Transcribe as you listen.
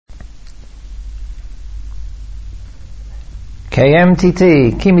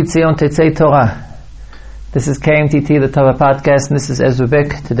KMTT, Ki Mitzion Tetzei Torah. This is KMTT, the Torah podcast, and this is Ezra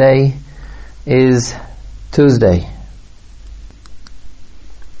Bick. Today is Tuesday,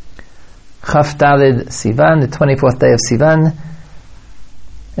 Chaf Daled Sivan, the 24th day of Sivan.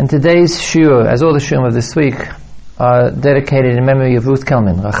 And today's shiur, as all the shiurim of this week, are dedicated in memory of Ruth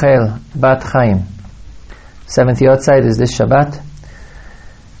Kelman, Rachel Bat Chaim. 7th Yotzeit is this Shabbat,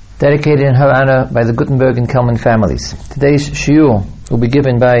 dedicated in her honor by the Gutenberg and Kelman families. Today's shiur will be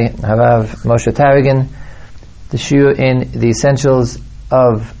given by Harav Moshe Tarragon, the shiur in the essentials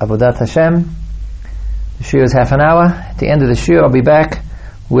of Avodat Hashem. The shiur is half an hour. At the end of the shiur, I'll be back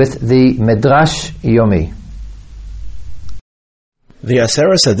with the Midrash Yomi. The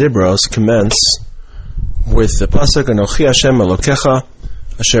Aseres Adibros commence with the pasuk Anochi Hashem Elokecha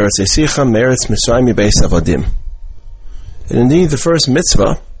Asher Etzeicha Meretz Mitzrayim Mibeis Avodim. And indeed, the first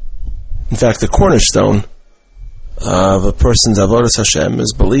mitzvah, in fact, the cornerstone of a person's avodas Hashem,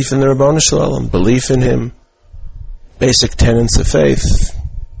 is belief in the Ribono Shel Olam, belief in Him, basic tenets of faith,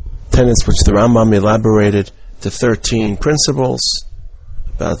 tenets which the Rambam elaborated to 13 principles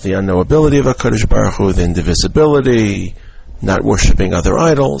about the unknowability of HaKadosh Baruch Hu, the indivisibility, not worshipping other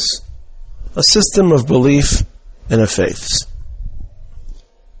idols, a system of belief and of faiths.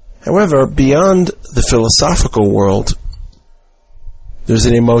 However, beyond the philosophical world, there's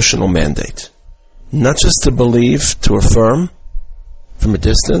an emotional mandate. Not just to believe, to affirm from a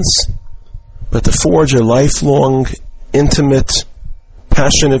distance, but to forge a lifelong, intimate,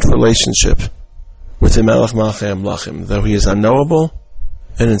 passionate relationship with the Melech Malchei Amlachim, though He is unknowable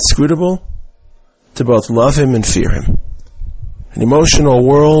and inscrutable, to both love Him and fear Him. An emotional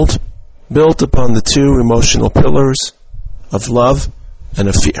world built upon the two emotional pillars of love and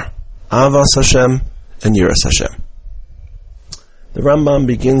of fear. Avas Hashem and Yiras Hashem. The Rambam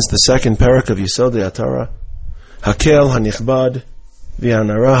begins the second parak of Yesodei HaTorah, Hakel hanichbad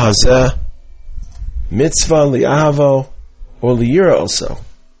v'hanara hazeh mitzvah li'ahavo or liyira also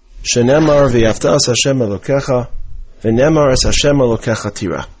shenemar v'yaftas Hashem Elokecha v'nemar es Hashem Elokecha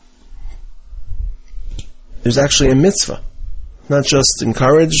tira. There's actually a mitzvah, not just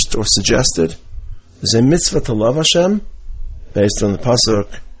encouraged or suggested. There's a mitzvah to love Hashem based on the pasuk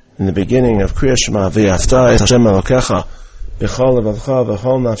in the beginning of Kriya Shema v'yaftas Hashem Elokecha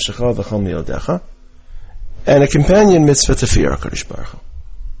and a companion mitzvah to fear HaKadosh Baruch Hu.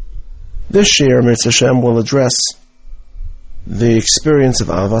 This year, Mitzvah Hashem will address the experience of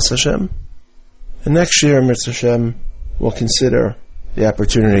Avas Hashem, and next year, Mitzvah Hashem will consider the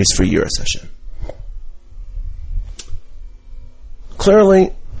opportunities for Yiras Hashem.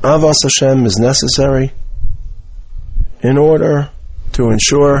 Clearly, Avas Hashem is necessary in order to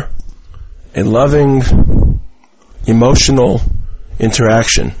ensure a loving, emotional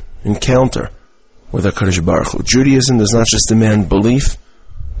interaction, encounter with HaKadosh Baruch Hu. Judaism does not just demand belief,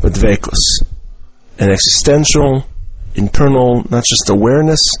 but dveikus, an existential, internal, not just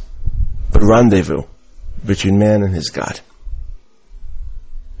awareness, but rendezvous between man and his God.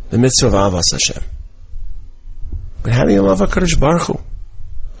 The mitzvah of Avas Hashem. But how do you love HaKadosh Baruch Hu?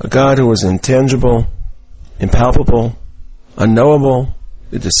 A God who is intangible, impalpable, unknowable,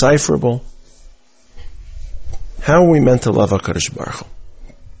 indecipherable. How are we meant to love HaKadosh Baruch Hu?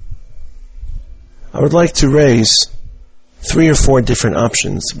 I would like to raise 3 or 4 different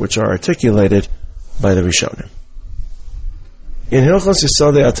options which are articulated by the Rishonim. In Hilchos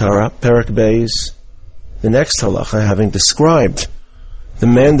Yesodei HaTorah, Perek Beis, the next halacha, having described the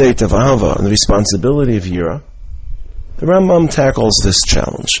mandate of Ahava and the responsibility of Yira, the Rambam tackles this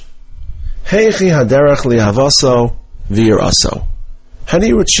challenge. Heichi haderech li'havaso v'yiraso. How do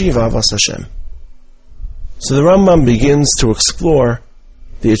you achieve Avas Hashem? So the Rambam begins to explore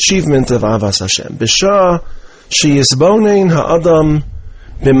the achievement of Avas Hashem. B'shah sheyisbonein ha'adam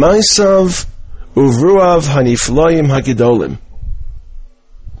b'maisav uvruav hanifloim hagidolim.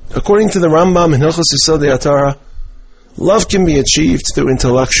 According to the Rambam in Hilchos Yesodei HaTorah, love can be achieved through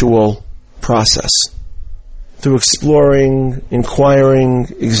intellectual process, through exploring, inquiring,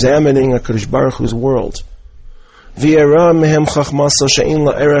 examining HaKadosh Baruch Hu's world. Being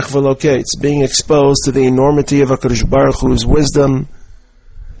exposed to the enormity of HaKadosh Baruch Hu's wisdom,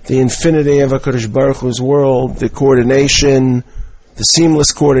 the infinity of HaKadosh Baruch Hu's world, the coordination, the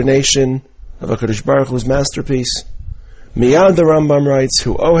seamless coordination of HaKadosh Baruch Hu's masterpiece. Miyad, the Rambam writes,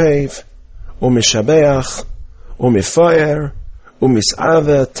 Hu ohev, u'mishabeach, u'mifayer,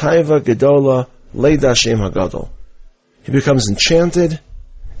 u'mis'ave, taiva gedola, leida shem hagadol. He becomes enchanted,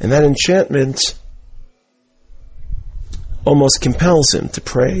 and that enchantment almost compels him to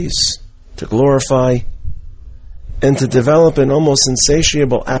praise, to glorify, and to develop an almost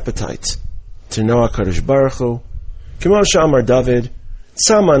insatiable appetite to know HaKadosh Baruch Hu, Kimo Shamar David,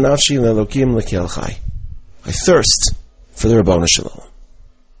 Tzama nafshi lelokim lekel chai. I thirst for the Rabbanu Shalom.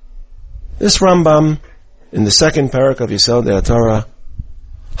 This Rambam, in the second parak of Yesodei HaTorah,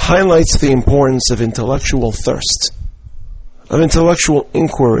 highlights the importance of intellectual thirst, of intellectual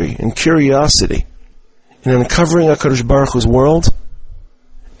inquiry and curiosity in uncovering HaKadosh Baruch Hu's world,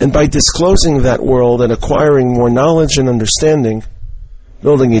 and by disclosing that world and acquiring more knowledge and understanding,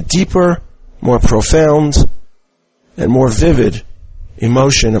 building a deeper, more profound, and more vivid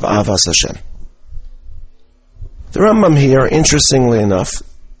emotion of Avas Hashem. The Rambam here, interestingly enough,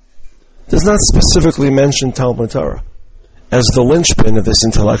 does not specifically mention Talmud Torah as the linchpin of this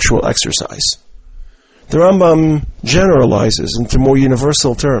intellectual exercise. The Rambam generalizes into more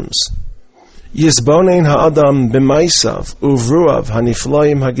universal terms. Yizbonein ha'adam b'maisav uvruav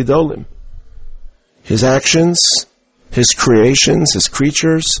haniflaim hagidolim. His actions, his creations, his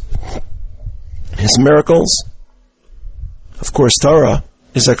creatures, his miracles. Of course, Torah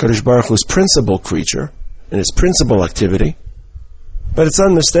is HaKadosh Baruch Hu's principal creature and his principal activity. But it's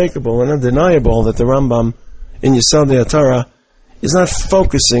unmistakable and undeniable that the Rambam in Yesodei HaTorah is not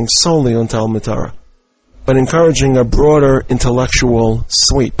focusing solely on Talmud Torah, but encouraging a broader intellectual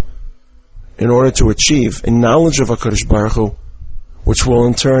sweep in order to achieve a knowledge of HaKadosh Baruch Hu, which will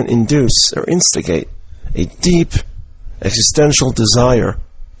in turn induce or instigate a deep existential desire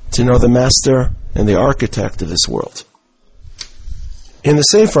to know the master and the architect of this world. In the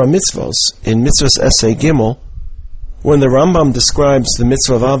Sefer Mitzvos, in Mitzvos Essay Gimel, when the Rambam describes the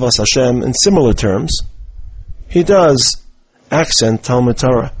mitzvah of Avas Hashem in similar terms, he does accent Talmud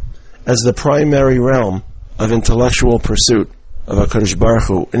Torah as the primary realm of intellectual pursuit of HaKadosh Baruch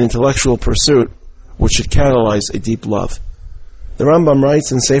Hu, an intellectual pursuit which should catalyze a deep love. The Rambam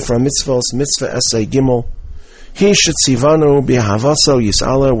writes in Sefer Mitzvos, Mitzvah Essay Gimel, He shetzivanu b'havaso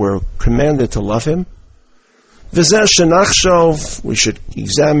yis'ala, we're commanded to love him. V'zeh shenachshov, we should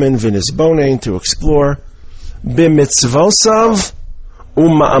examine v'nizbonein, to explore, b'mitzvosav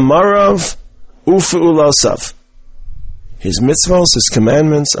u'ma'amarav u'fu'ulosav. His mitzvos, his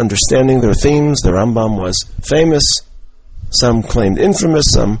commandments, understanding their themes. The Rambam was famous. Some claimed infamous,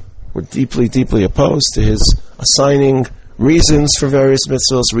 some were deeply, deeply opposed to his assigning reasons for various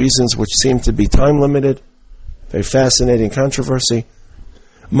mitzvos, reasons which seemed to be time-limited. Very fascinating controversy.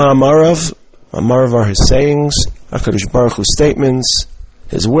 Ma'amarav are his sayings, HaKadosh Baruch Hu's statements,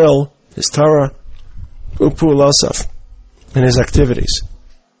 his will, his Torah, U'pu'ulosaf, and his activities.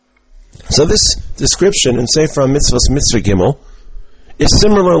 So this description in Sefer Mitzvos Mitzvah Gimel is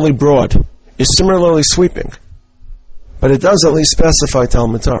similarly broad, is similarly sweeping, but it does at least specify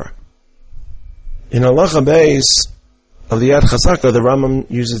Talmud Torah. In Halacha Beis of the Yad Chazaka, the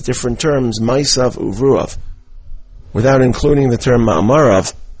Rambam uses different terms, Maisav, Uvruav, without including the term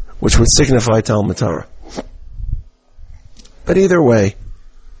Ma'amarav, which would signify Talmud Torah. But either way,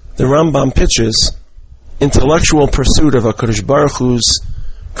 the Rambam pitches intellectual pursuit of HaKadosh Baruch Hu's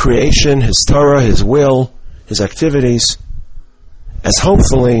creation, his Torah, his will, his activities, as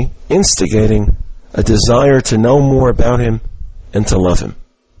hopefully instigating a desire to know more about him and to love him.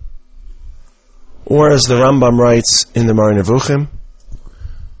 Or as the Rambam writes in the Moreh Nevuchim,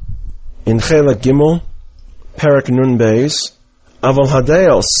 in Chelek Gimel, Perek Nun Beis, Aval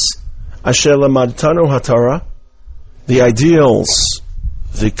Hadeos Asher Lamadtanu HaTorah, the ideals,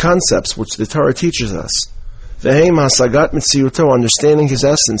 the concepts which the Torah teaches us, Vehem Hasagat Mitziyuto, understanding his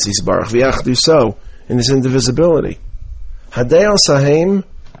essence, Yisbarach V'yachduso, in his indivisibility. Hadeos Hahem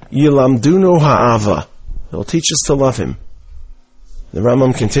Yilamdunu Ha'ava, he'll teach us to love him. The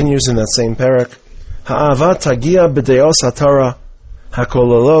Rambam continues in that same parak, Ha'ava Tagia B'deos HaTorah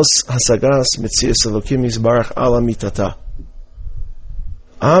Hakololos Hasagas Mitziyus Elokim Yisbarach Ala Mitata.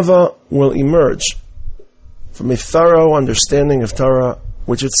 Ava will emerge from a thorough understanding of Torah,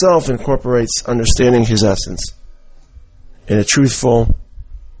 which itself incorporates understanding his essence in a truthful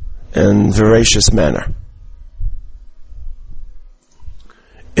and veracious manner.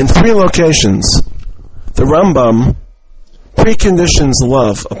 In 3 locations, the Rambam preconditions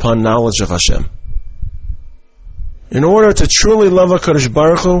love upon knowledge of Hashem. In order to truly love HaKadosh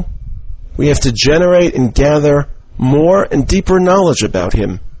Baruch Hu, we have to generate and gather more and deeper knowledge about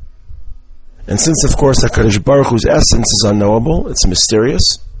him. And since, of course, HaKadosh Baruch Hu's essence is unknowable, it's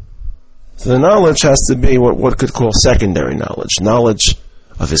mysterious, so the knowledge has to be what one could call secondary knowledge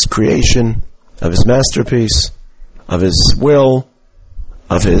of his creation, of his masterpiece, of his will,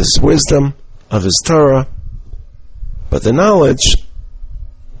 of his wisdom, of his Torah. But the knowledge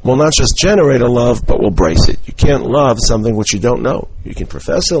will not just generate a love, but will brace it. You can't love something which you don't know. You can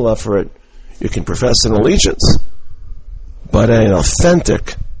profess a love for it, you can profess an allegiance, but an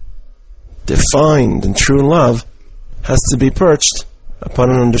authentic, defined, and true love has to be perched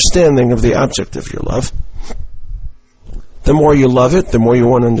upon an understanding of the object of your love. The more you love it, the more you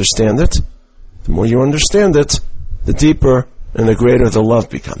want to understand it. The more you understand it, the deeper and the greater the love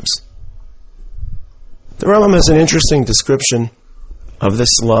becomes. The Rambam has an interesting description of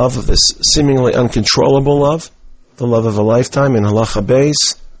this love, of this seemingly uncontrollable love, the love of a lifetime in Halacha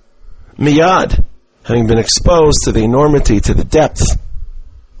Beis. Miyad, having been exposed to the enormity, to the depth,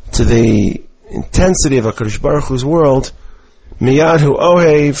 to the intensity of HaKadosh Baruch Hu's world, Miyad hu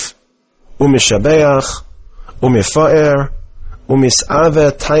ohev, u'mishabeach, u'mifa'er,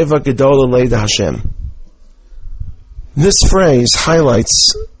 u'mis'ave taiva gedola leida Hashem. This phrase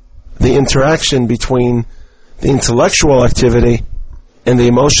highlights the interaction between the intellectual activity and the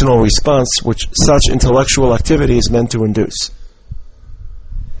emotional response which such intellectual activity is meant to induce.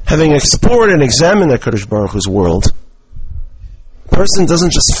 Having explored and examined HaKadosh Baruch Hu's world, a person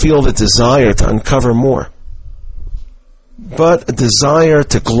doesn't just feel the desire to uncover more, but a desire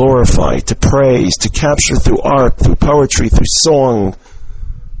to glorify, to praise, to capture through art, through poetry, through song,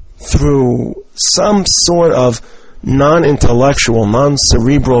 through some sort of non-intellectual,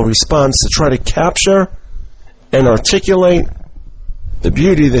 non-cerebral response to try to capture and articulate the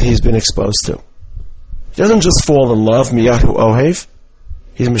beauty that he's been exposed to. He doesn't just fall in love, miyahu ohev.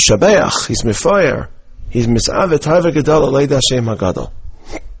 He's mishabeach, he's mifayer, he's mis'ave taiva gadol leida Hashem hagadol.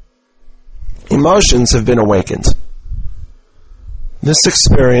 Emotions have been awakened. This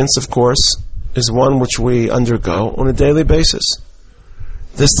experience, of course, is one which we undergo on a daily basis.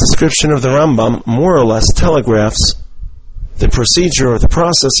 This description of the Rambam more or less telegraphs the procedure or the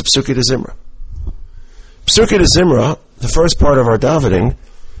process of Psukei Zimra. Psukei Zimra, the first part of our davening,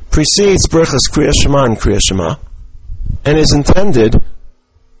 precedes Birchas Kriyas Shema and Kriyas Shema, and is intended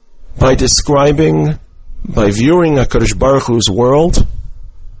by describing, by viewing HaKadosh Baruch Hu's world,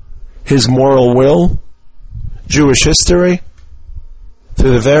 His moral will, Jewish history,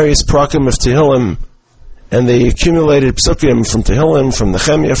 through the various prakim of Tehillim, and the accumulated psukim from Tehillim, from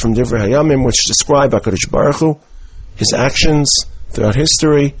Nehemiah, from Divrei Hayamim, which describe HaKadosh Baruch Hu, His actions throughout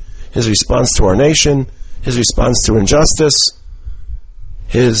history, His response to our nation, His response to injustice,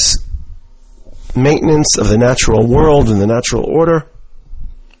 His maintenance of the natural world and the natural order.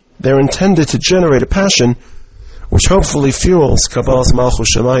 They're intended to generate a passion which hopefully fuels Kabbalas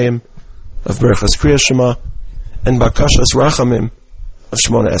Malchus Shemayim of Birchas Kriyas Shema and Bakashas Rachamim of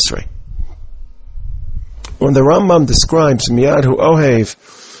Shemona Esrei. When the Rambam describes Miyad hu ohev,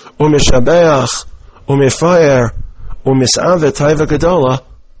 u'mishabeach, u'mifayer, u'mis'ave taiva gedola,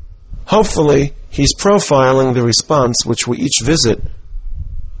 hopefully he's profiling the response which we each visit,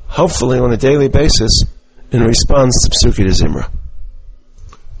 hopefully on a daily basis, in response to Psukei Zimra.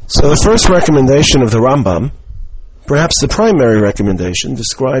 So the first recommendation of the Rambam, perhaps the primary recommendation,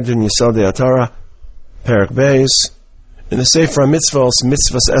 described in Yesodei HaTorah, Perek Beis, in the Sefer HaMitzvos,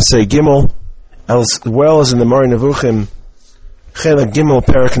 Mitzvos Essay Gimel, as well as in the Mari Nevuchim, Chelek Gimel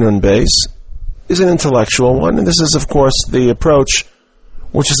Perek Nun Beis, is an intellectual one, and this is, of course, the approach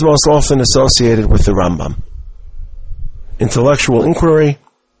which is most often associated with the Rambam. Intellectual inquiry,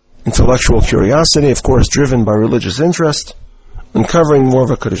 intellectual curiosity, of course, driven by religious interest, uncovering more of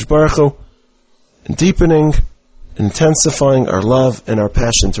HaKadosh Baruch Hu, and deepening, intensifying our love and our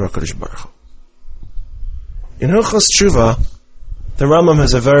passion to HaKadosh Baruch Hu. In Hilchos Tshuva, the Rambam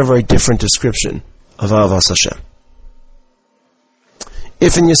has a very, very different description of Ahavas Hashem.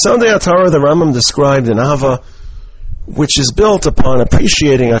 If in Yesodei HaTorah the Rambam described an Ahava which is built upon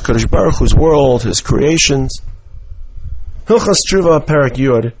appreciating HaKadosh Baruch Hu's world, His creations, Hilchos Tshuva Perek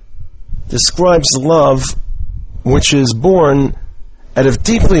Yud describes love which is born out of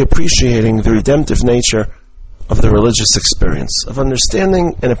deeply appreciating the redemptive nature of the religious experience, of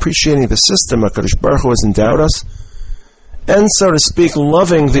understanding and appreciating the system HaKadosh Baruch Hu has endowed us, and, so to speak,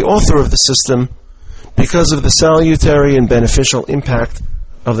 loving the author of the system because of the salutary and beneficial impact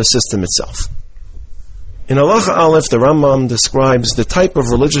of the system itself. In Halacha Aleph, the Rambam describes the type of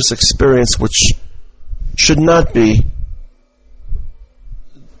religious experience which should not be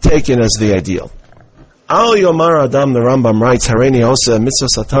taken as the ideal. Al Yomar Adam, the Rambam writes, Hareini Oseh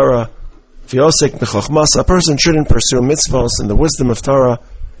Mitzvos HaTorah V'Osek B'Chochmas. A person shouldn't pursue mitzvos and the wisdom of Torah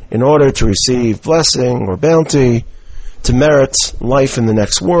in order to receive blessing or bounty, to merit life in the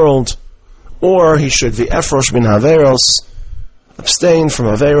next world, or he should v'efrosh min haveros, abstain from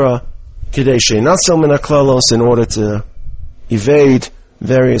avera, kidei she'natzel min haklalos, in order to evade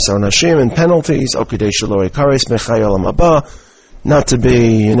various onashim and penalties, o kidei shelo ikares mechai olam haba, not to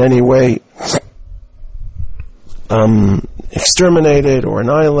be in any way exterminated or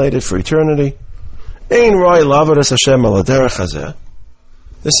annihilated for eternity. Ein roi lavadas Hashem ala derech hazeh.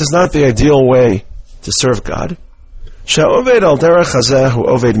 This is not the ideal way to serve God. Sha'oved al derech hazeh hu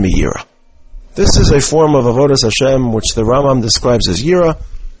oved miyira. This is a form of avodas Hashem which the Rambam describes as yira.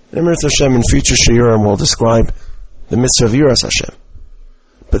 And Mirz Hashem in future shiurim will describe the mitzvah of yiras Hashem.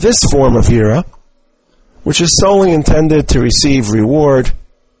 But this form of yira, which is solely intended to receive reward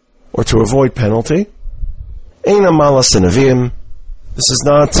or to avoid penalty, eina malas hanavim. This is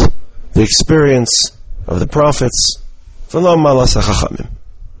not the experience of the prophets, v'lo malas hachachamim,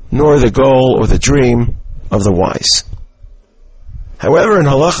 nor the goal or the dream of the wise. However, in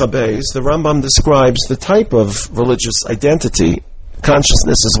Halacha Beis, the Rambam describes the type of religious identity,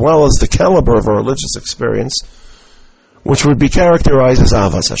 consciousness, as well as the caliber of a religious experience, which would be characterized as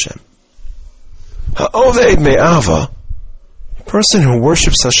Avas Hashem. Ha'oved me'ava, a person who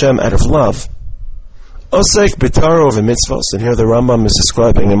worships Hashem out of love, osek b'Torah v'mitzvos, and here the Rambam is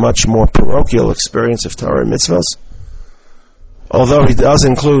describing a much more parochial experience of Torah and mitzvos, although he does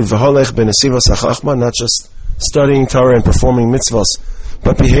include v'holech b'nesivos hachachma, not just studying Torah and performing mitzvos,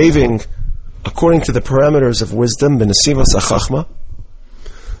 but behaving according to the parameters of wisdom, b'nesivos hachachma,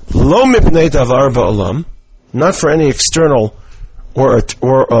 lo mipnei davar ba'olam, not for any external or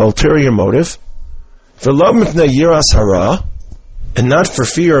ulterior motive, v'lo mipnei yiras hara, and not for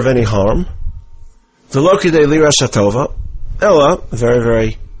fear of any harm, v'lo kidei lirash hatova, ella, a very,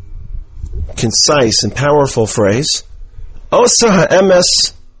 very concise and powerful phrase, osa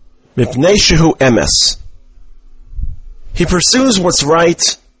ha'emes mipnei shehu emes. He pursues what's right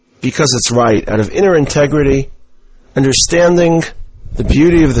because it's right, out of inner integrity, understanding the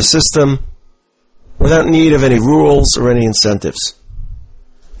beauty of the system, without need of any rules or any incentives.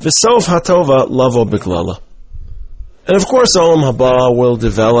 V'sof hatova lavo biglala. And of course, olam haba will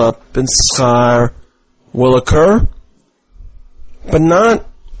develop, and schar will occur, but not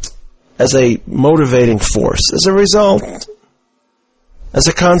as a motivating force, as a result, as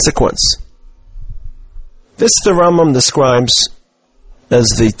a consequence. This the Rambam describes as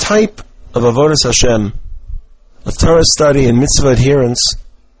the type of avodas Hashem, of Torah study and mitzvah adherence,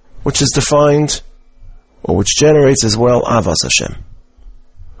 which is defined, or which generates as well, Avas Hashem.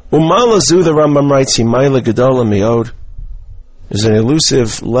 Umalazu, the Rambam writes, Himayla Gedola Miod, is an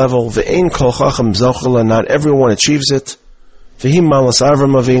elusive level, Ve'ein Kol Chacham Zochela, not everyone achieves it, V'him Malas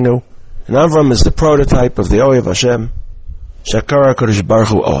Avram Avinu, and Avram is the prototype of the Ohev Hashem, Shakara Kodesh Baruch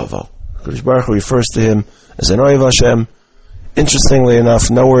Hu Ohavo. Kodesh Baruch Hu refers to him as an Ohev Hashem. Interestingly enough,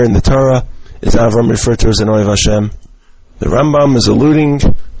 nowhere in the Torah is Avram referred to as an Ohev Hashem. The Rambam is alluding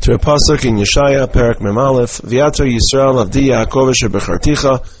to a pasuk in Yeshaya, Perek Mem Aleph, V'yato Yisrael Avdi Yaakov Asher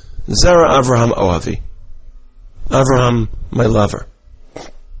Becharticha, Zera Avraham Ohavi. Avraham, my lover.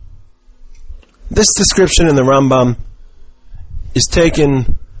 This description in the Rambam is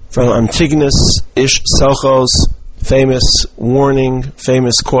taken from Antigonus Ish Selchos, famous warning,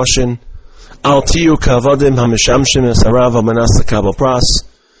 famous caution, Al tiyu kavadim hamishamshim esarav amanas lekabel pras,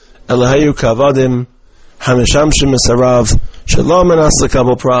 Elahayu kavadim hamishamshim esarav shalom amanas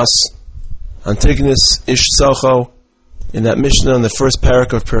lekabel pras. Antigonus Ish Selcho, in that Mishnah in the first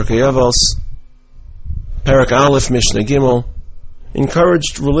parak of Pirkei Avos, Parak Aleph Mishnah Gimel,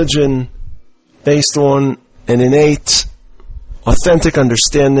 encouraged religion based on an innate, authentic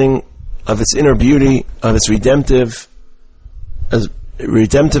understanding of its inner beauty, of its redemptive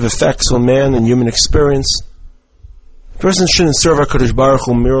effects on man and human experience. A person shouldn't serve HaKadosh Baruch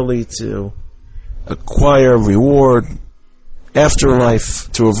Hu merely to acquire reward,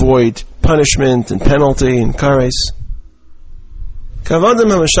 afterlife, to avoid punishment and penalty and kares.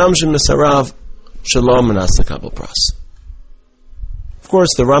 Kavadim ha'mashamshim mesarav shalom manas lekabel pras. Of course,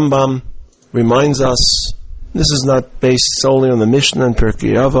 the Rambam reminds us, this is not based solely on the Mishnah and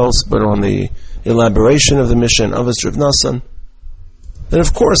Pirkei Avos, but on the elaboration of the Mishnah of Rav Nassan, that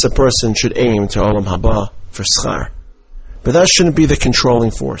of course a person should aim to Olam Haba for schar. But that shouldn't be the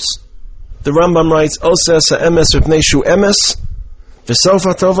controlling force. The Rambam writes, Oses ha'emes v'pnei shu emes, v'sof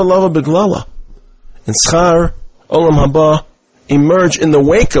hatova lava beglala. And schar, Olam Haba, emerge in the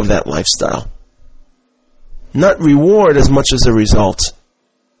wake of that lifestyle. Not reward as much as a result.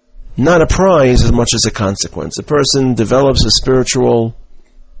 Not a prize as much as a consequence. A person develops a spiritual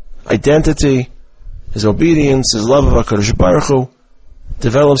identity, his obedience, his love of HaKadosh Baruch Hu,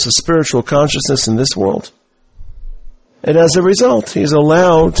 develops a spiritual consciousness in this world. And as a result, he is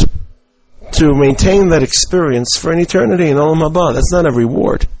allowed to maintain that experience for an eternity in Olam Haba. That's not a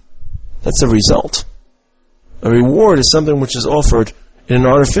reward. That's a result. A reward is something which is offered in an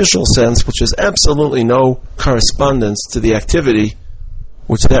artificial sense, which has absolutely no correspondence to the activity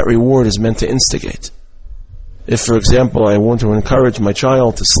which that reward is meant to instigate. If, for example, I want to encourage my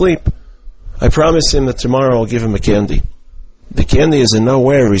child to sleep, I promise him that tomorrow I'll give him a candy. The candy is in no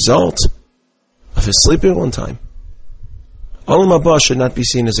way a result of his sleeping one time. Olam Haba should not be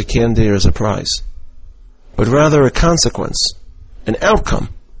seen as a candy or as a prize, but rather a consequence, an outcome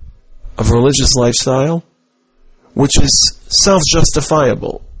of a religious lifestyle which is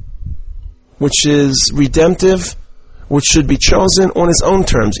self-justifiable, which is redemptive, which should be chosen on its own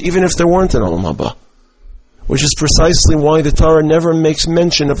terms, even if there weren't an Olam Haba. Which is precisely why the Torah never makes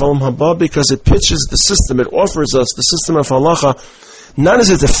mention of Olam Haba, because it pitches the system, it offers us the system of halacha, not as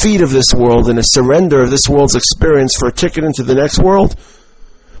a defeat of this world and a surrender of this world's experience for a ticket into the next world,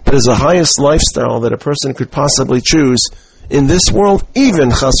 but as the highest lifestyle that a person could possibly choose in this world,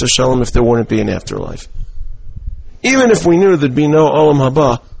 even chas v'shalom if there wouldn't be an afterlife. Even if we knew there'd be no Olam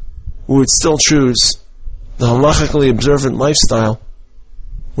Haba, we would still choose the halachically observant lifestyle,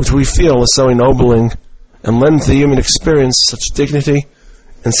 which we feel is so ennobling and lends the human experience such dignity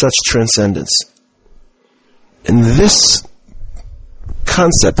and such transcendence. And this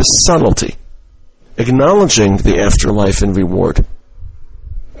concept, this subtlety, acknowledging the afterlife and reward,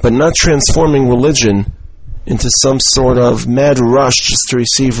 but not transforming religion into some sort of mad rush just to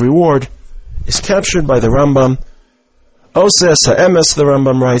receive reward, is captured by the Rambam. Oses ha'emes, the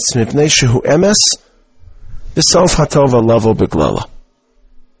Rambam writes, mipnei shehu emes, b'sof hatova lavo beglala.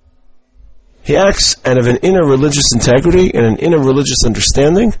 He acts out of an inner religious integrity and an inner religious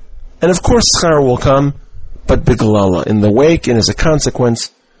understanding, and of course schar will come, but beglala, in the wake and as a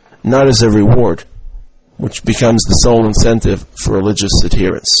consequence, not as a reward, which becomes the sole incentive for religious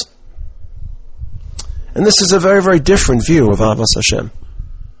adherence. And this is a very, very different view of Avas Hashem.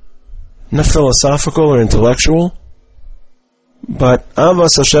 Not philosophical or intellectual, but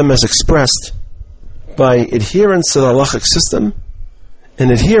Avas Hashem as expressed by adherence to the halachic system,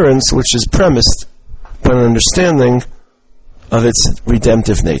 an adherence which is premised upon an understanding of its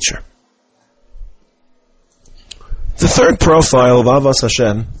redemptive nature. The third profile of Avas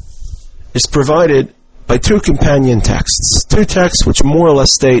Hashem is provided by two companion texts, two texts which more or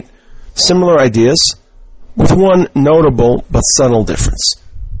less state similar ideas, with one notable but subtle difference.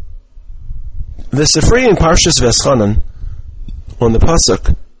 The Sifri in Parshas V'eschanan, on the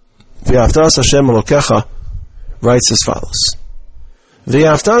pasuk, V'yaftas Hashem Elokecha, writes as follows: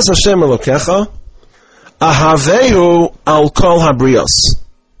 V'yaftas Hashem Elokecha, Ahavehu al kol habrios,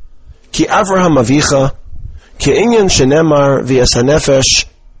 ki Avraham avicha, ki inyan shenemar v'yas hanefesh,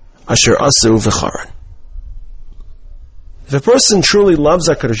 asher asu v'charan. If a person truly loves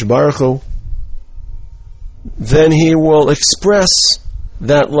HaKadosh Baruch Hu, then he will express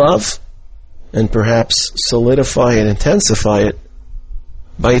that love and perhaps solidify and intensify it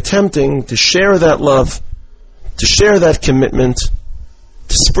by attempting to share that love, to share that commitment,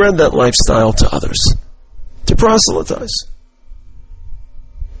 to spread that lifestyle to others, to proselytize.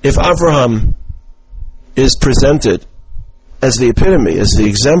 If Avraham is presented as the epitome, as the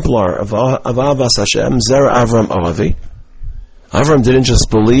exemplar of Avas Hashem, Zera Avram Avi, Avram didn't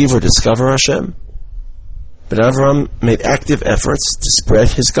just believe or discover Hashem, but Avram made active efforts to spread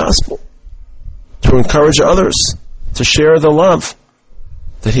his gospel, to encourage others, to share the love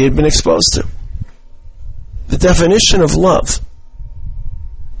that he had been exposed to. The definition of love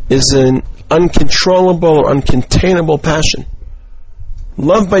is an uncontrollable or uncontainable passion.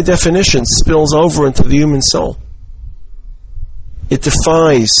 Love, by definition, spills over into the human soul. It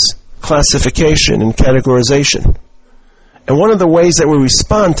defies classification and categorization. And one of the ways that we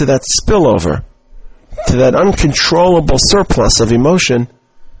respond to that spillover, to that uncontrollable surplus of emotion,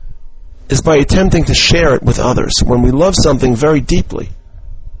 is by attempting to share it with others. When we love something very deeply,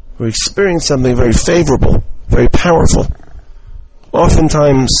 we experience something very favorable, very powerful,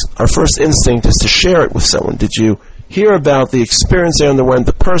 oftentimes our first instinct is to share it with someone. Did you hear about the experience I underwent,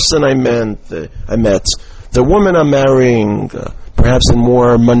 the person I met, the woman I'm marrying, perhaps in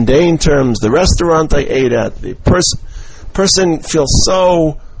more mundane terms, the restaurant I ate at? The person feels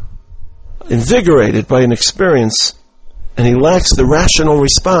so invigorated by an experience, and he lacks the rational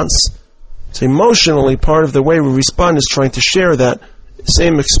response. So emotionally, part of the way we respond is trying to share that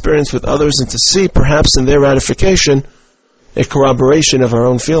same experience with others and to see, perhaps in their ratification, a corroboration of our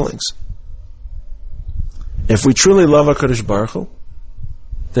own feelings. If we truly love HaKadosh Baruch Hu,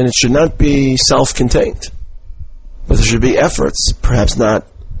 then it should not be self-contained, but there should be efforts, perhaps not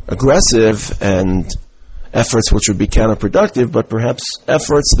aggressive and efforts which would be counterproductive, but perhaps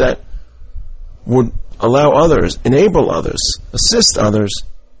efforts that would allow others, enable others, assist others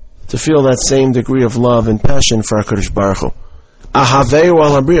to feel that same degree of love and passion for HaKadosh Baruch Hu. Ahaveu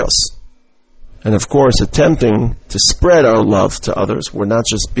al habrios. And of course, attempting to spread our love to others would not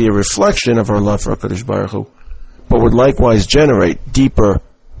just be a reflection of our love for HaKadosh Baruch Hu, but would likewise generate deeper,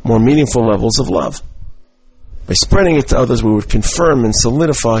 more meaningful levels of love. By spreading it to others, we would confirm and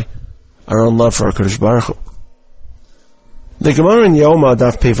solidify our own love for HaKadosh Baruch Hu. The Gemara in Yoma,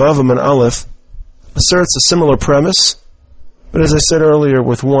 Daf Pevav and Aleph, asserts a similar premise, but as I said earlier,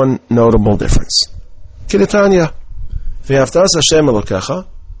 with one notable difference. Kidatanya, V'yavtas Hashem Elokecha,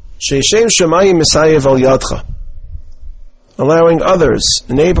 She'eshem Shemayim Misayev Al Yadcha, allowing others,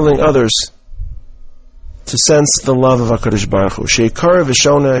 enabling others to sense the love of HaKadosh Baruch Hu. She'ikar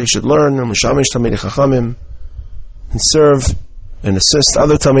v'shona, he should learn, Mishamish Talmidei Chachamim, and serve and assist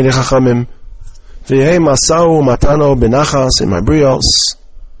other Talmidei Chachamim, V'yehei Masau Matano Benachas in Mabrios,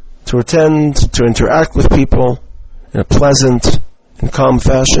 to attend, to interact with people in a pleasant and calm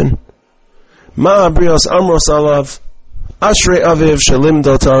fashion. Ma'abrios Amros Alav, Ashrei Aviv Shalim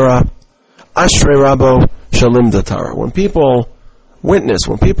Dotara, Ashrei Rabo Shalim Dotara. When people witness,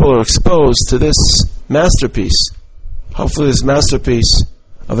 when people are exposed to this masterpiece, hopefully this masterpiece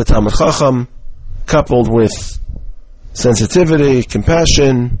of a Talmid Chacham, coupled with sensitivity,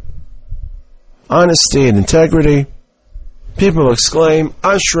 compassion, honesty, and integrity, people exclaim,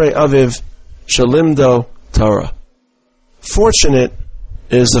 Ashrei Aviv Shalimdo Torah. Fortunate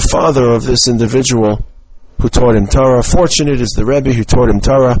is the father of this individual who taught him Torah. Fortunate is the Rebbe who taught him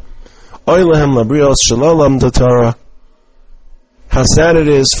Torah. Oy lehem labrios shalalam do Torah. How sad it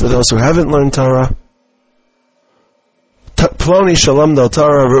is for those who haven't learned Torah. Ploni shalam do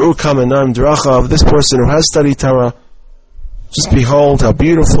Torah re'u kamenam drachav. This person who has studied Torah, just behold how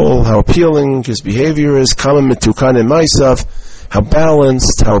beautiful, how appealing his behavior is. Kamen mitukan maisav. How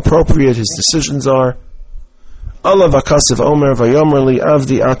balanced, how appropriate his decisions are. Allah v'akasev omer v'yomer li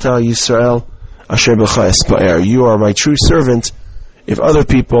avdi ata Yisrael asher b'cha espa'er. You are my true servant if other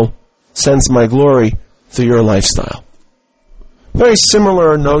people sense my glory through your lifestyle. Very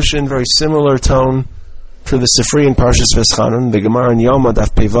similar notion, very similar tone to the Sifri in Parshas Veschanan, the Gemara in Yoma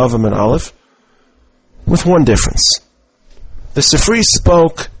Daf Pevav and Aleph, with one difference. The Sifri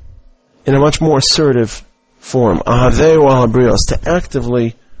spoke in a much more assertive form, Ahaveu al Habrios, to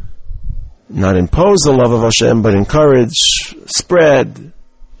actively not impose the love of Hashem, but encourage, spread,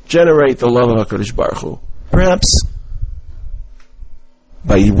 generate the love of HaKadosh Baruch Hu. Perhaps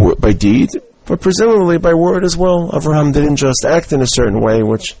by deed, but presumably by word as well. Avraham didn't just act in a certain way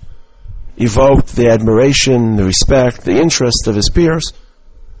which evoked the admiration, the respect, the interest of his peers,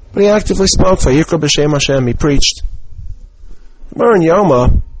 but he actively spoke. Vayikra b'shem Hashem, he preached. Gemara in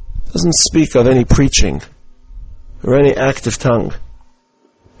Yoma doesn't speak of any preaching or any active tongue,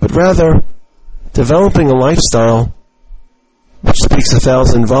 but rather developing a lifestyle which speaks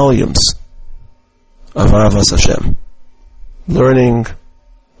 1,000 volumes of Ahavas Hashem. Learning,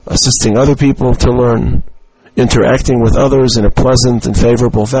 assisting other people to learn, interacting with others in a pleasant and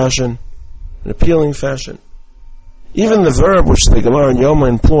favorable fashion, an appealing fashion. Even the verb which the Gemara in Yoma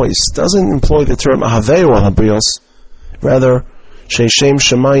employs doesn't employ the term Ahaveu al Habrios, rather, Sheishem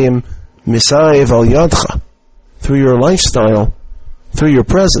Shemayim Misayev al Yadcha. Through your lifestyle, through your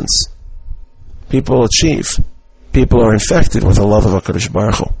presence, people are infected with the love of HaKadosh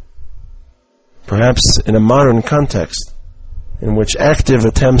Baruch Hu. Perhaps in a modern context, in which active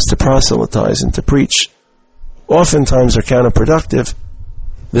attempts to proselytize and to preach oftentimes are counterproductive,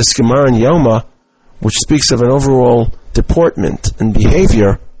 this Gemara in Yoma, which speaks of an overall deportment and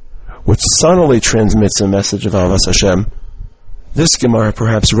behavior which subtly transmits a message of Ahavas Hashem, this Gemara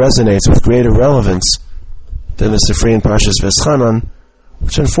perhaps resonates with greater relevance than the Sifri in Parshas Veschanan,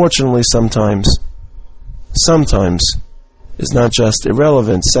 which unfortunately sometimes is not just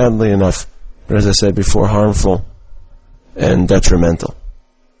irrelevant, sadly enough, but as I said before, harmful and detrimental.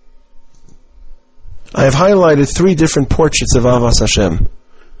 I have highlighted 3 different portraits of Ahavas Hashem.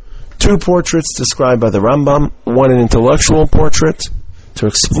 2 portraits described by the Rambam, one an intellectual portrait, to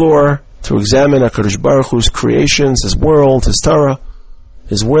explore, to examine HaKadosh Baruch Hu's creations, His world, His Torah,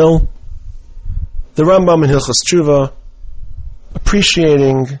 His will. The Rambam in Hilchos Tshuva,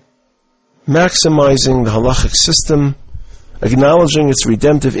 appreciating, maximizing the halachic system, acknowledging its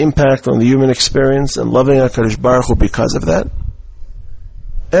redemptive impact on the human experience, and loving HaKadosh Baruch Hu because of that.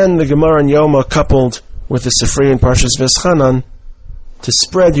 And the Gemara in Yoma, coupled with the Sifri in Parshas Veschanan, to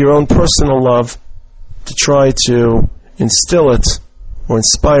spread your own personal love, to try to instill it or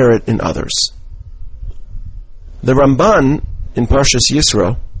inspire it in others. The Ramban in Parshas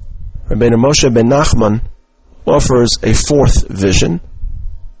Yisro, Rabbeinu Moshe ben Nachman, offers a 4th vision,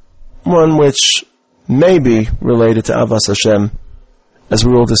 one which may be related to Ahavas Hashem, as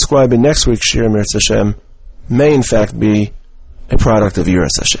we will describe in next week's Shir Mirz Hashem, may in fact be a product of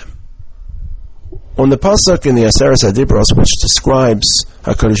Yiras Hashem. On the pasuk in the Aseret HaDibros, which describes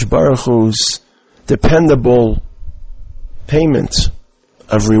HaKadosh Baruch Hu's dependable payment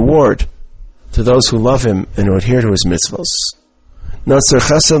of reward to those who love Him and who adhere to His mitzvos, Natzer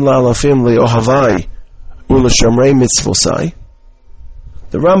chesed la'alafim li'ohavai u'l'shamrei mitzvosai,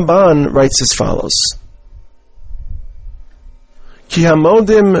 the Ramban writes as follows: Ki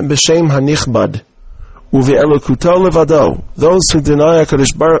hamodim b'shem hanichbad uve'elokuto levado, those who deny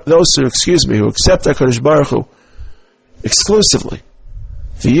HaKadosh Baruch, who accept HaKadosh Baruch Hu exclusively,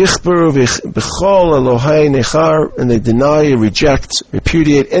 v'yichberu b'chol Elohei nechar, and they deny, reject,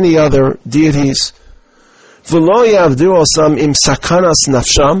 repudiate any other deities, v'lo yavdu osam im sakanas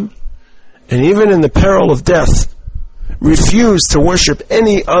nafsham, and even in the peril of death, refuse to worship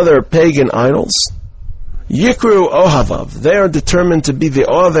any other pagan idols. Yikru ohavav, they are determined to be the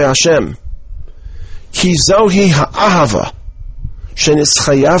Ohavei Hashem. Ki zohi ha'ahava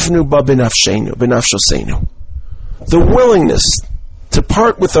shenischayavnu ba b'nafshosenu. The willingness to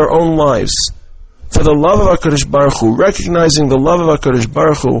part with our own lives for the love of HaKadosh Baruch Hu, recognizing the love of HaKadosh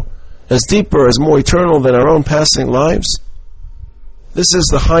Baruch Hu as deeper, as more eternal than our own passing lives. This is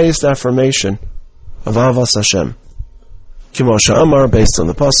the highest affirmation of Ahavas Hashem. Kimo she'amar, based on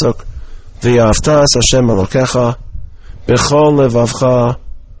the pasuk, V'yavta es Hashem Elokecha b'chol levavcha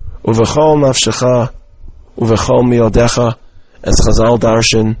u'v'chol nafshecha u'v'chol miyodecha, as Chazal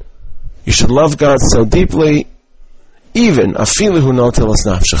darshan, you should love God so deeply, even afilu hu notilas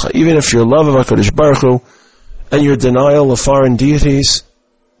nafshecha, even if your love of HaKadosh Baruch Hu and your denial of foreign deities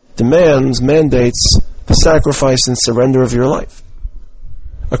mandates the sacrifice and surrender of your life.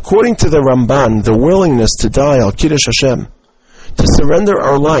 According to the Ramban, the willingness to die al Kiddush Hashem, to surrender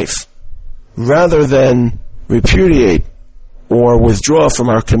our life rather than repudiate or withdraw from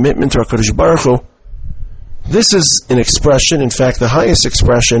our commitment to HaKadosh Baruch Hu, this is an expression, in fact the highest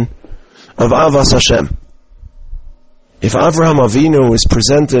expression, of Ahavas Hashem. If Avraham Avinu is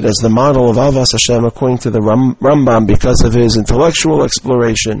presented as the model of Ahavas Hashem according to the Rambam because of his intellectual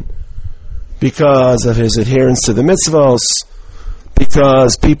exploration, because of his adherence to the mitzvahs,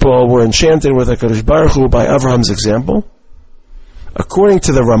 because people were enchanted with HaKadosh Baruch Hu by Avraham's example, according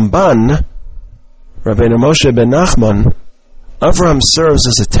to the Ramban, Rabbeinu Moshe ben Nachman, Avraham serves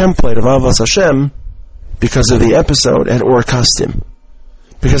as a template of Ahavas Hashem because of the episode at Or Kasdim,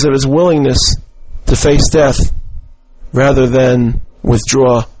 because of his willingness to face death rather than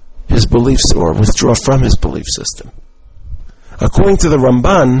withdraw his beliefs or withdraw from his belief system. According to the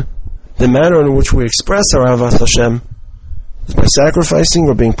Ramban, the manner in which we express our Ahavas Hashem is by sacrificing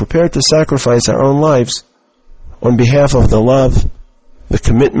or being prepared to sacrifice our own lives on behalf of the love, the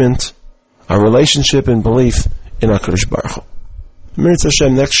commitment, our relationship and belief in HaKadosh Baruch Hu. Mirz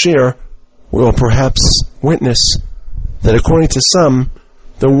Hashem, next year we will perhaps witness that according to some,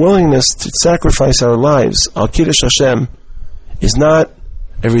 the willingness to sacrifice our lives al Kiddush Hashem is not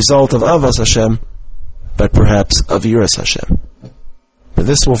a result of Ahavas Hashem, but perhaps of Yiras Hashem. But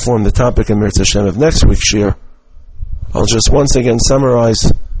this will form the topic in Mirz Hashem of next week's year. I'll just once again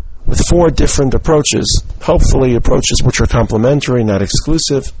summarize with 4 different approaches, hopefully approaches which are complementary, not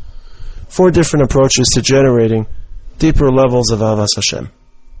exclusive, 4 different approaches to generating deeper levels of Ahavas Hashem.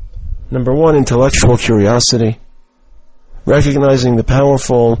 Number 1, intellectual curiosity, recognizing the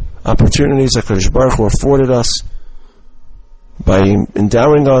powerful opportunities that HaKadosh Baruch Hu afforded us by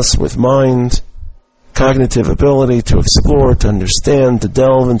endowing us with mind, cognitive ability to explore, to understand, to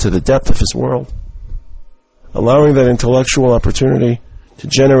delve into the depth of His world, allowing that intellectual opportunity to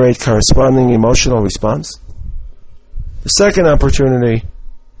generate corresponding emotional response. The second opportunity,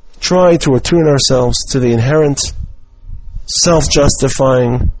 try to attune ourselves to the inherent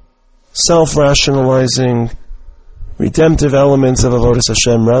self-justifying, self-rationalizing, redemptive elements of Avodas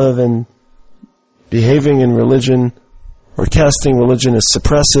Hashem, rather than behaving in religion or casting religion as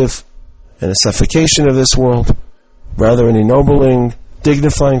suppressive and a suffocation of this world, rather an ennobling,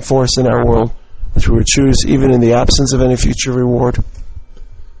 dignifying force in our world, which we would choose even in the absence of any future reward.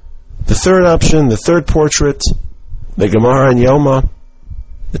 The third option, the third portrait, the Gemara and Yoma,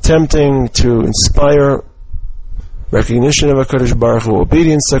 attempting to inspire recognition of HaKadosh Baruch Hu,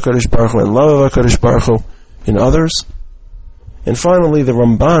 obedience to HaKadosh Baruch Hu, and love of HaKadosh Baruch Hu in others. And finally, the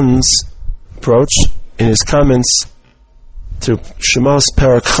Ramban's approach in his comments to Shemos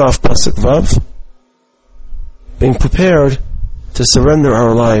Parak Chaf Pasuk Vav, being prepared to surrender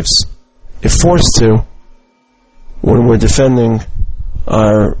our lives, if forced to, when we're defending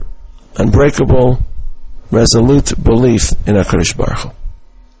our unbreakable, resolute belief in HaKadosh Baruch Hu.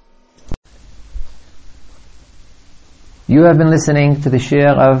 You have been listening to the Shir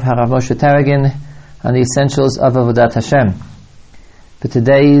of Harav Moshe Taragin on the essentials of Avodat Hashem. For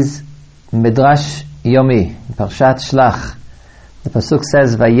today's Midrash Yomi, Parshat Shlach, the Pasuk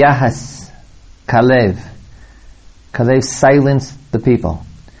says, Vayahas Kalev. Kalev silenced the people.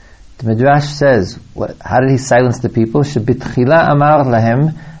 The Midrash says, how did he silence the people? Shebitchila amar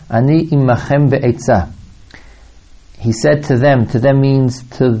lahem, ani imachem be'etzah. he said to them means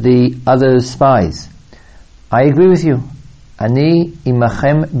to the other spies, I agree with you. Ani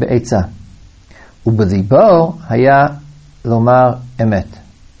imachem be'etza. Ubelibo haya lomar emet.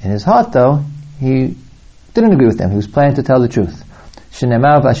 In his heart, though, he didn't agree with them. He was planning to tell the truth.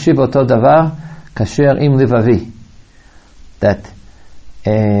 Shenemar v'ashiv oto davar kasher im livavi. That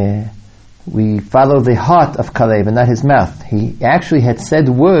we follow the heart of Kalev and not his mouth. He actually had said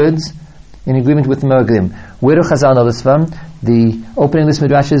words in agreement with the Meraglim. Where do Chazal know this from? The opening of this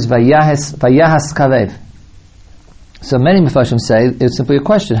midrash is Vayahas Kalev. So many Mefarshim say it's simply a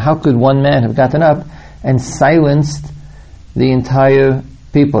question: how could one man have gotten up and silenced the entire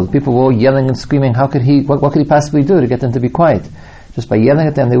people? The people were all yelling and screaming. How could he? What could he possibly do to get them to be quiet? Just by yelling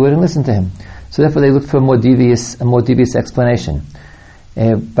at them, they wouldn't listen to him. So therefore, they looked for a more devious explanation.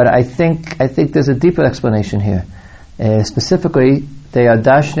 But I think there's a deeper explanation here. Specifically, they are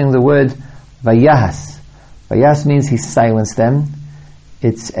dashing the word Vayahas. Vayahas means he silenced them.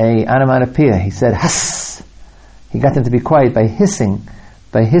 It's a onomatopoeia. He said Has. He got them to be quiet by hissing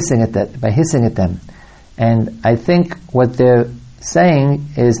at them. And I think what they're saying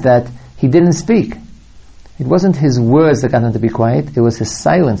is that he didn't speak. It wasn't his words that got them to be quiet. It was his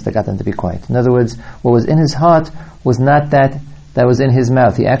silence that got them to be quiet. In other words, what was in his heart was not that was in his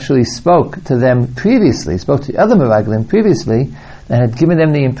mouth. He actually spoke to them previously, spoke to the other Meraglim previously, and had given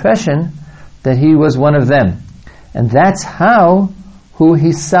them the impression that he was one of them. And that's who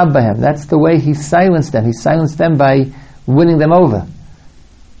he sabbahem. That's the way he silenced them. He silenced them by winning them over.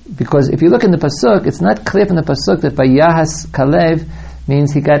 Because if you look in the pasuk, it's not clear from the pasuk that Vayahas Kalev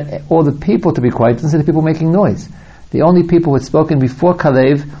means he got all the people to be quiet. It doesn't say the people making noise. The only people who had spoken before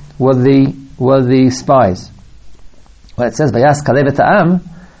Kalev were the spies. When it says Vayas Kalev et ha'am,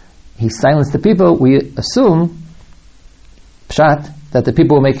 he silenced the people, we assume pshat that the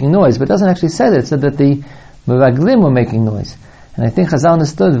people were making noise, but it doesn't actually say that. It said that the Meraglim were making noise. And I think Chazal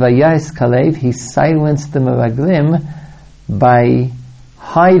understood Vayas Kalev, he silenced the Meraglim by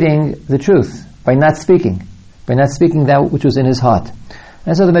hiding the truth, by not speaking that which was in his heart.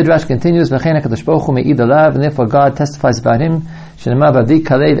 And so the Midrash continues, V'chein HaKadosh Baruch Hu me'id alav, and therefore God testifies about him, Shenema b'avdi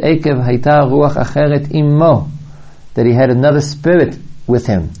Kalev ekev hayta ruach acheret immo, that he had another spirit with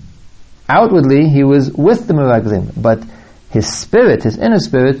him. Outwardly, he was with the Meraglim, but his spirit, his inner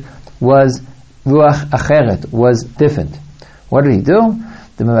spirit, was ruach acheret, was different. What did he do?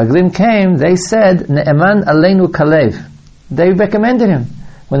 The Meraglim came, they said, Ne'eman aleinu Kalev. They recommended him.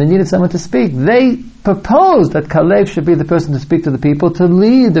 When they needed someone to speak, they proposed that Kalev should be the person to speak to the people, to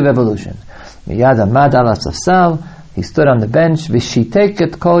lead the revolution. Miyad amad ala safsal, he stood on the bench, v'shitek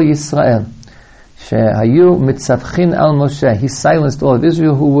et kol Yisrael. Shehayu mitzavchin al Moshe. He silenced all of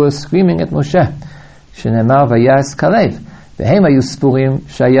Israel who were screaming at Moshe. Shenemar vayas Kalev. V'hem hayu spurim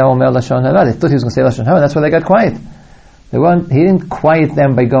shaya omer lashon hara. They thought he was going to say lashon hara. That's why they got quiet. He didn't quiet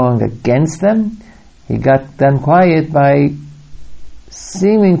them by going against them. He got them quiet by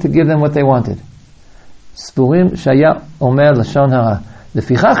seeming to give them what they wanted. Spurim shaya omer lashon hara.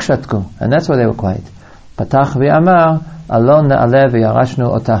 Lefichach shatku. And that's why they were quiet. Patach v'amar alon na'aleh v'yarashnu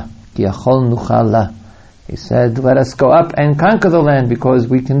otah. He said, let us go up and conquer the land because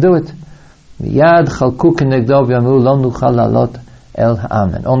we can do it.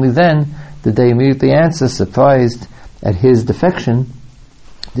 And only then did they immediately answer, surprised at his defection.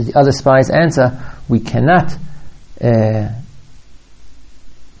 Did the other spies answer, we cannot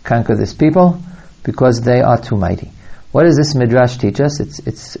conquer this people because they are too mighty. What does this midrash teach us?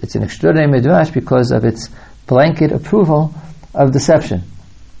 It's an extraordinary midrash because of its blanket approval of deception.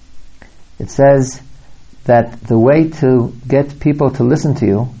 It says that the way to get people to listen to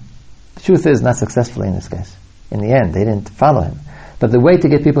you, the truth is not successfully in this case. In the end, they didn't follow him. But the way to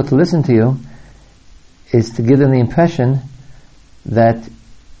get people to listen to you is to give them the impression that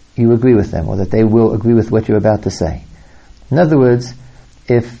you agree with them, or that they will agree with what you're about to say. In other words,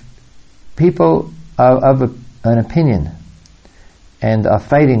 if people are of an opinion and are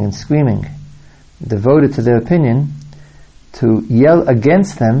fighting and screaming, devoted to their opinion, to yell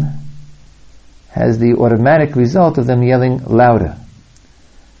against them has the automatic result of them yelling louder.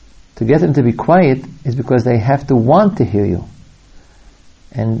 To get them to be quiet is because they have to want to hear you.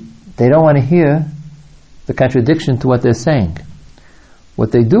 And they don't want to hear the contradiction to what they're saying.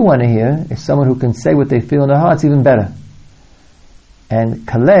 What they do want to hear is someone who can say what they feel in their hearts even better. And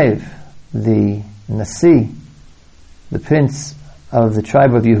Kalev, the Nasi, the prince of the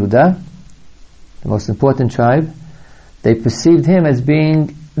tribe of Yehuda, the most important tribe, they perceived him as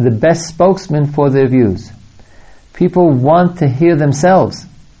being the best spokesman for their views. People want to hear themselves,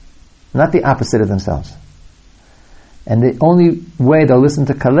 not the opposite of themselves. And the only way they'll listen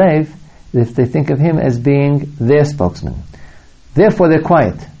to Kalev if they think of him as being their spokesman. Therefore they're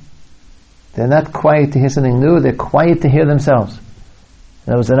quiet. They're not quiet to hear something new, they're quiet to hear themselves.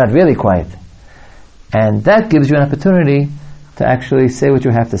 In other words, they're not really quiet. And that gives you an opportunity to actually say what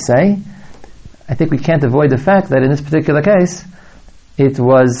you have to say. I think we can't avoid the fact that in this particular case, it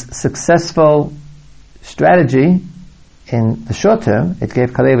was successful strategy in the short term. It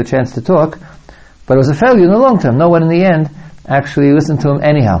gave Kalev a chance to talk, but it was a failure in the long term. No one in the end actually listened to him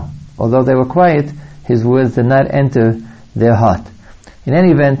anyhow. Although they were quiet, his words did not enter their heart. In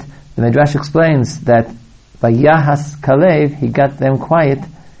any event, the Midrash explains that by Yahas Kalev, he got them quiet.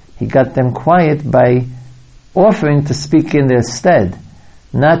 He got them quiet by offering to speak in their stead,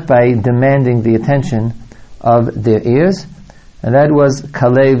 not by demanding the attention of their ears. And that was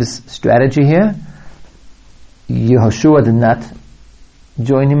Kalev's strategy here. Yehoshua did not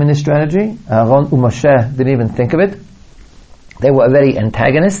join him in this strategy. Aaron and Moshe didn't even think of it. They were already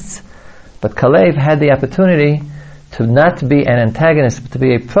antagonists, but Kalev had the opportunity to not be an antagonist, but to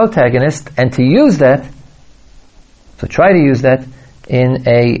be a protagonist, and to use that, to try to use that in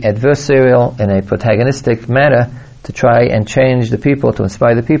a adversarial, in a protagonistic manner, to try and change the people, to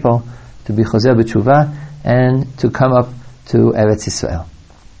inspire the people to be Chozer B'Tshuva and to come up to Eretz Yisrael.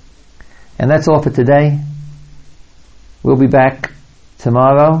 And that's all for today. We'll be back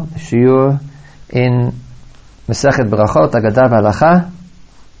tomorrow, shiur in Masechet Berachot, Agadah V'Halacha,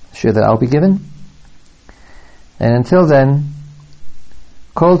 shiur that I'll be given. And until then,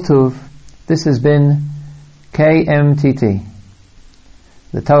 Kol Tuv. This has been KMTT,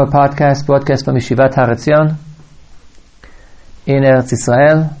 the Torah podcast, broadcast from Yeshivat Har Etzion in Eretz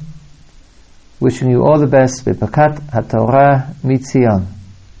Yisrael. Wishing you all the best. B'Birkat HaTorah Mitzion.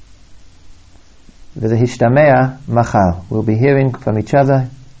 V'Hishtamea Machar. We'll be hearing from each other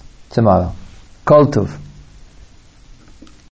tomorrow. Kol Tuv.